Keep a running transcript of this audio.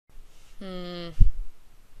Ah!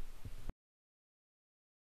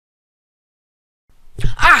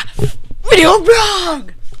 Video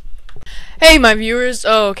wrong! Hey, my viewers.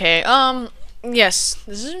 Oh, okay. Yes,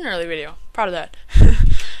 this is an early video. Proud of that.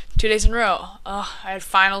 2 days in a row. I had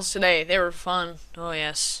finals today. They were fun. Oh,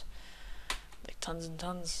 yes. Like tons and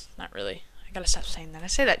tons. Not really. I gotta stop saying that. I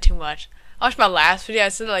say that too much. I watched my last video. I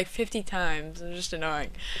said it like 50 times. It's just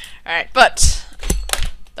annoying. Alright, but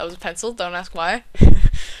that was a pencil. Don't ask why.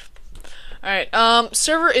 Alright,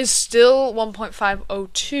 server is still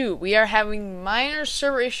 1.502. We are having minor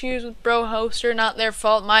server issues with Bro-Hoster. Not their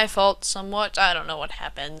fault, my fault somewhat. I don't know what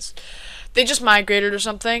happens. They just migrated or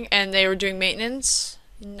something, and they were doing maintenance.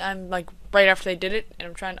 And I'm like right after they did it, and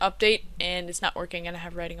I'm trying to update, and it's not working, and I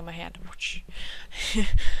have writing on my hand.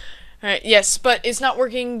 Alright, yes, but it's not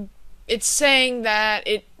working. It's saying that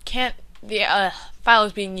it can't, the file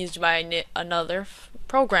is being used by another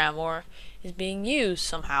program, or is being used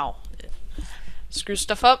somehow. Screw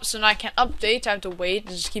stuff up, so now I can't update. I have to wait. It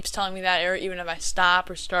just keeps telling me that error even if I stop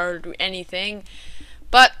or start or do anything.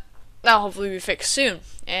 But that'll hopefully be fixed soon.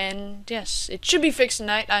 And yes, it should be fixed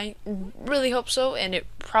tonight. I really hope so, and it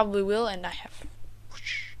probably will. And I have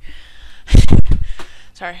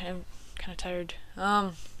sorry, I'm kind of tired.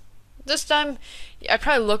 This time I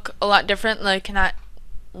probably look a lot different, like not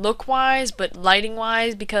look wise but lighting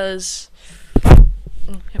wise, because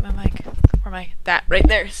hit my mic. Where am I? That right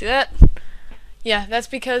there. See that? Yeah, that's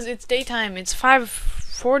because it's daytime. It's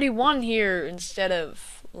 5:41 here instead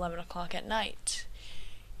of 11 o'clock at night.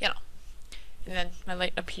 You know. And then my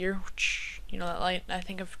light up here. You know that light? I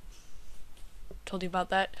think I've told you about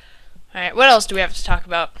that. Alright, what else do we have to talk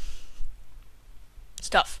about?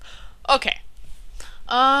 Stuff. Okay.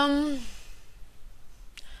 I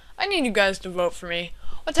need you guys to vote for me.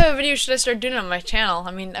 What type of video should I start doing on my channel?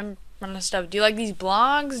 I mean, I'm running stuff. Do you like these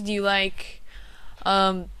vlogs? Do you like,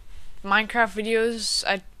 Minecraft videos?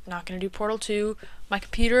 I'm not gonna do Portal 2. My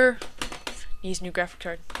computer needs a new graphic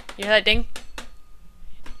card. You hear that ding?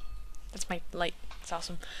 That's my light. It's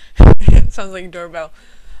awesome. It sounds like a doorbell.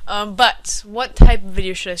 But what type of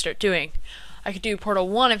video should I start doing? I could do Portal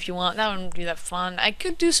 1 if you want. That one would be that fun. I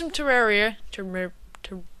could do some Terraria.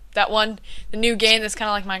 That one, the new game that's kind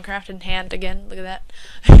of like Minecraft in hand again. Look at that.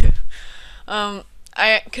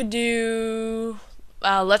 I could do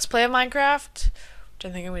Let's Play of Minecraft, which I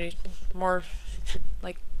think I'm gonna be more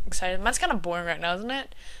like excited. Mine's kind of boring right now, isn't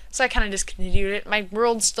it? So I kind of discontinued it. My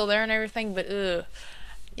world's still there and everything, but you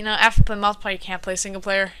know, after playing multiplayer, you can't play single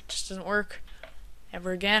player. It just doesn't work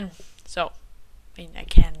ever again. So, I mean, I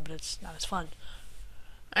can, but it's not as fun.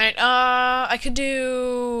 Alright, I could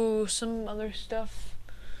do some other stuff.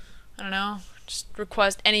 I don't know. Just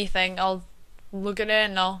request anything. I'll look at it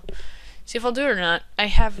and I'll see if I'll do it or not. I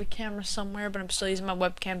have a camera somewhere, but I'm still using my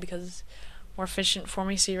webcam because it's more efficient for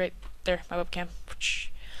me. See right there, my webcam.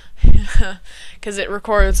 Because it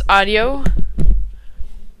records audio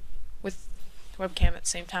with webcam at the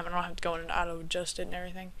same time. I don't have to go in and auto adjust it and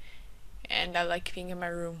everything. And I like being in my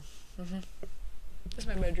room. That's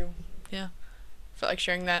my bedroom. Yeah. I feel like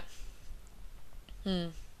sharing that.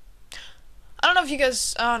 I don't know if you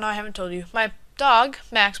guys. Oh no, I haven't told you. My dog,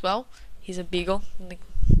 Maxwell, he's a beagle. Like,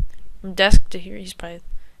 from desk to here, he's probably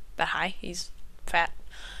that high. He's fat.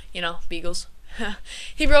 You know, beagles.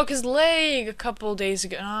 He broke his leg a couple days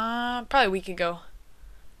ago. Probably a week ago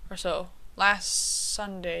or so. Last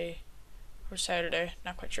Sunday or Saturday,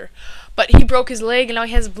 not quite sure. But he broke his leg and now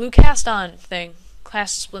he has a blue cast on thing.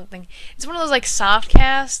 Cast splint thing. It's one of those like soft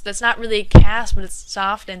casts that's not really a cast, but it's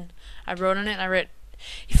soft, and I wrote on it and I read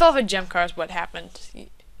he fell off a gem car is what happened.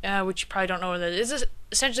 Which you probably don't know what that is. It's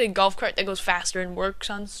essentially a golf cart that goes faster and works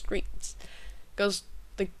on streets. Goes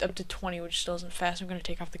like up to 20, which still isn't fast. I'm gonna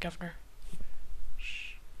take off the governor.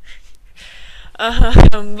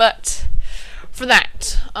 But for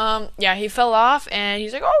that, yeah, he fell off and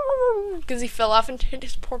he's like, oh, because he fell off and hit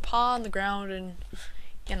his poor paw on the ground, and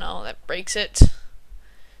you know that breaks it.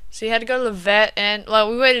 So he had to go to the vet, and well,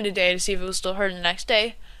 we waited a day to see if it was still hurting the next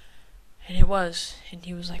day, and it was, and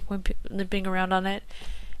he was like limping around on it,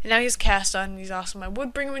 and now he's cast on, and he's awesome. I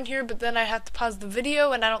would bring him in here, but then I have to pause the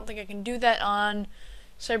video, and I don't think I can do that on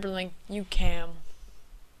Cyberlink UCam.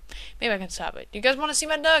 Maybe I can stop it. Do you guys want to see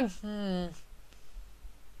my dog?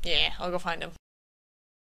 Yeah, I'll go find him.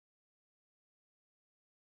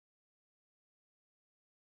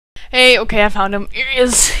 Hey, okay, I found him. Here he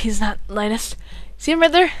is. He's not Linus. See him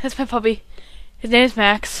right there? That's my puppy. His name is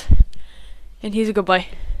Max, and he's a good boy.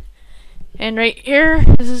 And right here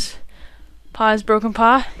is his paw, his broken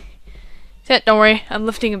paw. Don't worry, I'm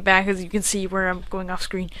lifting him back, as you can see where I'm going off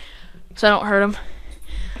screen, so I don't hurt him.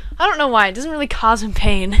 I don't know why, it doesn't really cause him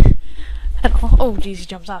pain. And oh geez, he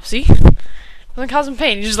jumps off. See? Doesn't cause him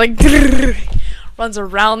pain. He just like runs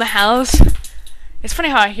around the house. It's funny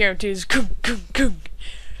how I hear him too. He's going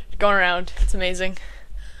around. It's amazing.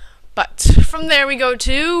 But from there we go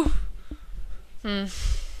to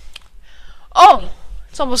oh,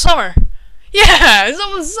 it's almost summer. Yeah, it's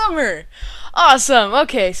almost summer. Awesome.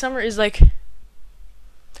 Okay, summer is like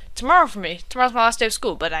tomorrow for me. Tomorrow's my last day of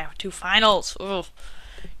school, but I have 2 finals. Ugh.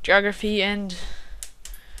 Geography and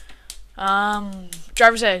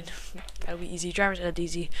driver's ed. That'll be easy. Driver's ed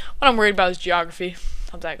easy. What I'm worried about is geography.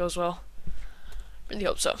 Hope that goes well. Really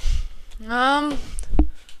hope so. My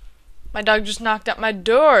dog just knocked at my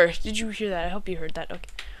door. Did you hear that? I hope you heard that. Okay.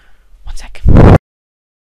 1 sec.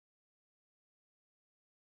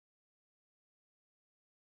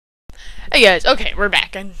 Hey guys, okay, we're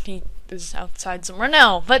back, and he is outside somewhere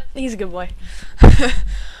now, but he's a good boy.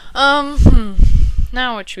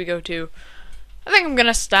 Now what should we go to? I think I'm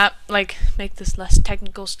gonna stop, like, make this less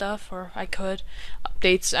technical stuff, or I could.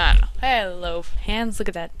 Updates, I don't know. Hello, hands, look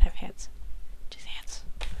at that, I have hands. Just hands.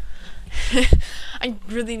 I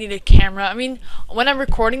really need a camera. I mean, when I'm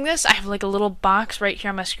recording this, I have, like, a little box right here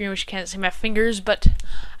on my screen, which you can't see my fingers, but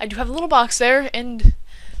I do have a little box there, and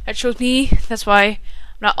that shows me, that's why I'm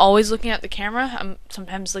not always looking at the camera. I'm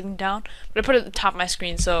sometimes looking down, but I put it at the top of my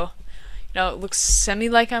screen, so, you know, it looks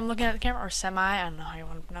semi-like I'm looking at the camera, or semi, I don't know how you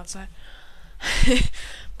want to pronounce that.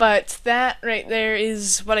 But that right there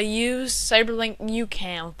is what I use, Cyberlink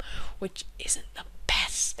UCam, which isn't the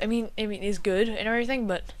best. I mean, it is good and everything,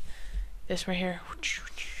 but this right here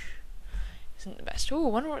isn't the best. Ooh, I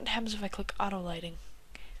wonder what happens if I click auto lighting.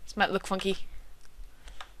 This might look funky.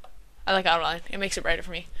 I like auto lighting. It makes it brighter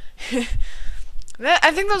for me.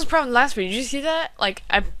 I think that was a problem last video. Did you see that? Like,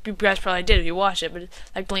 you guys probably did if you watch it, but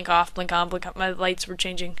like blink off, blink on, blink up. My lights were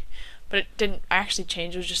changing, but it didn't actually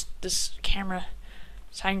change. It was just this camera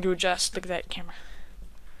deciding to adjust. Look at that camera.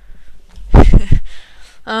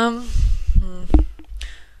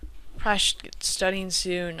 Probably should get studying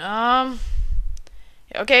soon.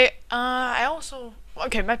 Okay.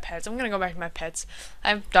 Okay, my pets. I'm gonna go back to my pets. I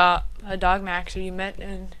have a dog Max, who you met,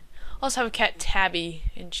 and I also have a cat Tabby,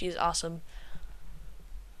 and she's awesome.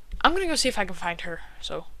 I'm gonna go see if I can find her.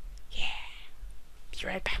 So, yeah. Be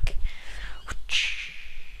right back.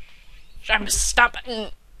 I'm gonna stop.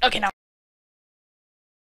 Okay, now.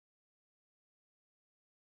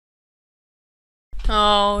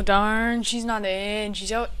 Oh, darn. She's not in.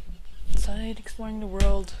 She's outside exploring the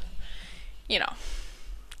world. You know,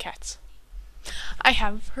 cats. I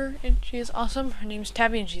have her, and she is awesome. Her name's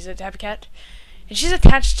Tabby, and she's a tabby cat. And she's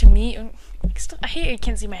attached to me. I hate I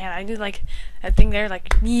can't see my hand. I do like that thing there,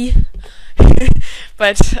 like me.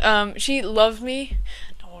 But she loves me.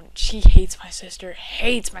 No, she hates my sister.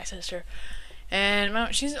 Hates my sister.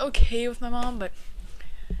 And she's okay with my mom, but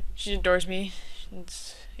she adores me.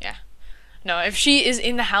 Yeah. No, if she is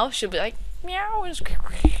in the house, she'll be like meow and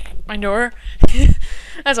my door.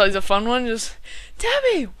 That's always a fun one. Just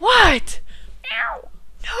Tabby, what? Meow.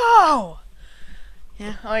 No.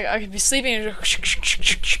 Yeah, I could be sleeping and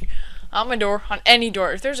just on my door, on any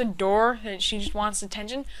door. If there's a door that she just wants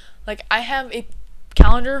attention, like I have a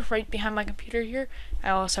calendar right behind my computer here. I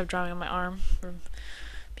also have drawing on my arm from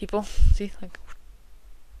people. See, like,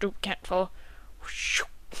 can't follow.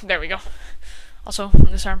 There we go. Also on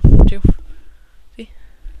this arm too. See,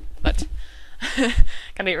 but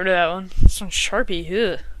gotta get rid of that one. This one's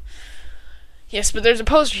Sharpie. Ugh. Yes, but there's a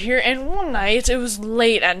poster here, and one night, it was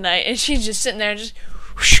late at night, and she's just sitting there, just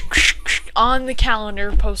on the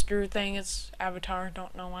calendar poster thing. It's Avatar,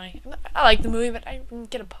 don't know why. I like the movie, but I didn't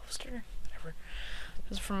get a poster. Whatever. It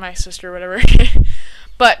was from my sister, whatever.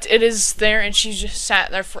 But it is there, and she just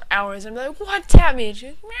sat there for hours, and I'm like, what, Tabby? And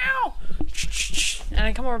she's like, meow. And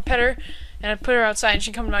I come over and pet her, and I put her outside, and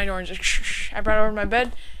she comes to my door, and just, I brought her over to my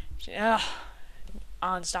bed. She,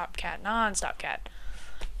 non-stop cat, non-stop cat.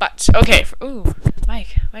 But, okay, ooh,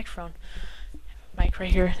 microphone. Mic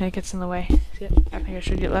right here, that gets in the way. See it? I think I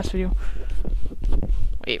showed you it last video.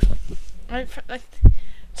 Wait. Like,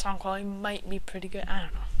 sound quality might be pretty good. I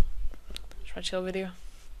don't know. Just watch the video.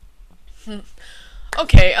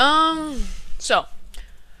 Okay, so.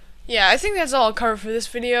 Yeah, I think that's all I'll cover for this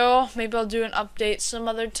video. Maybe I'll do an update some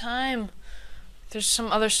other time. There's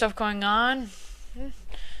some other stuff going on.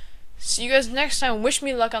 See you guys next time. Wish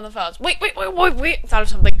me luck on the files. Wait. Thought of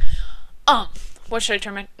something. What should I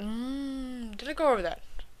turn my... did I go over that?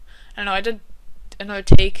 I don't know. I did another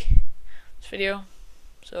take this video.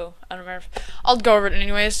 So, I don't remember. I'll go over it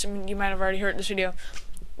anyways. I mean, you might have already heard this video.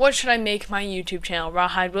 What should I make my YouTube channel?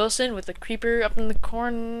 Rawhide Wilson with the creeper up in the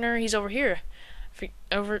corner. He's over here.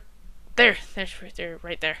 Over there. There's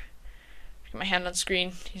right there. Get my hand on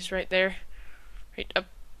screen. He's right there. right up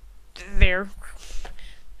there.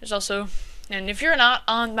 There's also, and if you're not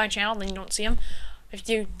on my channel, then you don't see them. If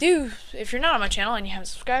you're not on my channel and you haven't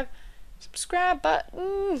subscribed, subscribe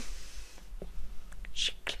button.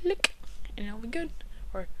 Click, and it'll be good.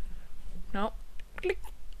 Or no, click.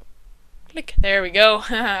 There we go.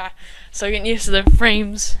 So getting used to the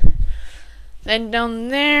frames. Then down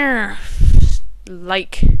there,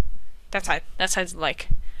 like. That side's like.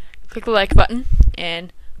 Click the like button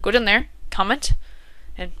and go down there, comment,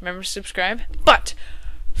 and remember to subscribe. But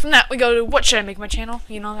from that we go to what should I make my channel?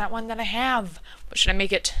 You know, that one that I have. What should I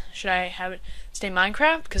make it? Should I have it stay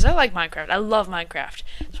Minecraft? Because I like Minecraft. I love Minecraft.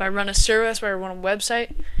 So I run a service where I run a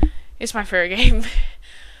website. It's my favorite game.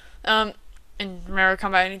 And remember,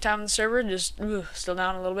 come by anytime on the server. Just still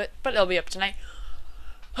down a little bit, but it'll be up tonight.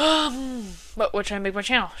 But what should I make my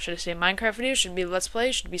channel? Should it say Minecraft videos? Should it be Let's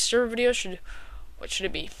Play? Should it be server videos? What should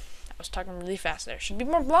it be? I was talking really fast there. Should be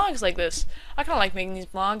more vlogs like this. I kind of like making these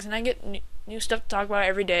vlogs, and I get new stuff to talk about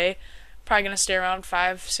every day. Probably gonna stay around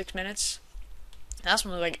 5-6 minutes. That's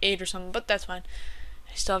only like 8 or something, but that's fine.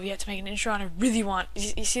 I still have yet to make an intro, and I really want.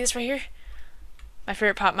 You see this right here? My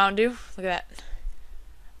favorite pop Mountain Dew. Look at that.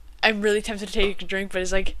 I'm really tempted to take a drink, but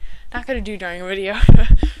it's like not gonna do during a video.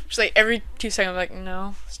 Just like every 2 seconds, I'm like,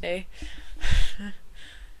 no, stay.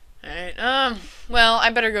 Alright, well,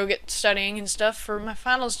 I better go get studying and stuff for my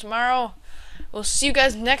finals tomorrow. We'll see you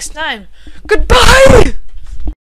guys next time. Goodbye!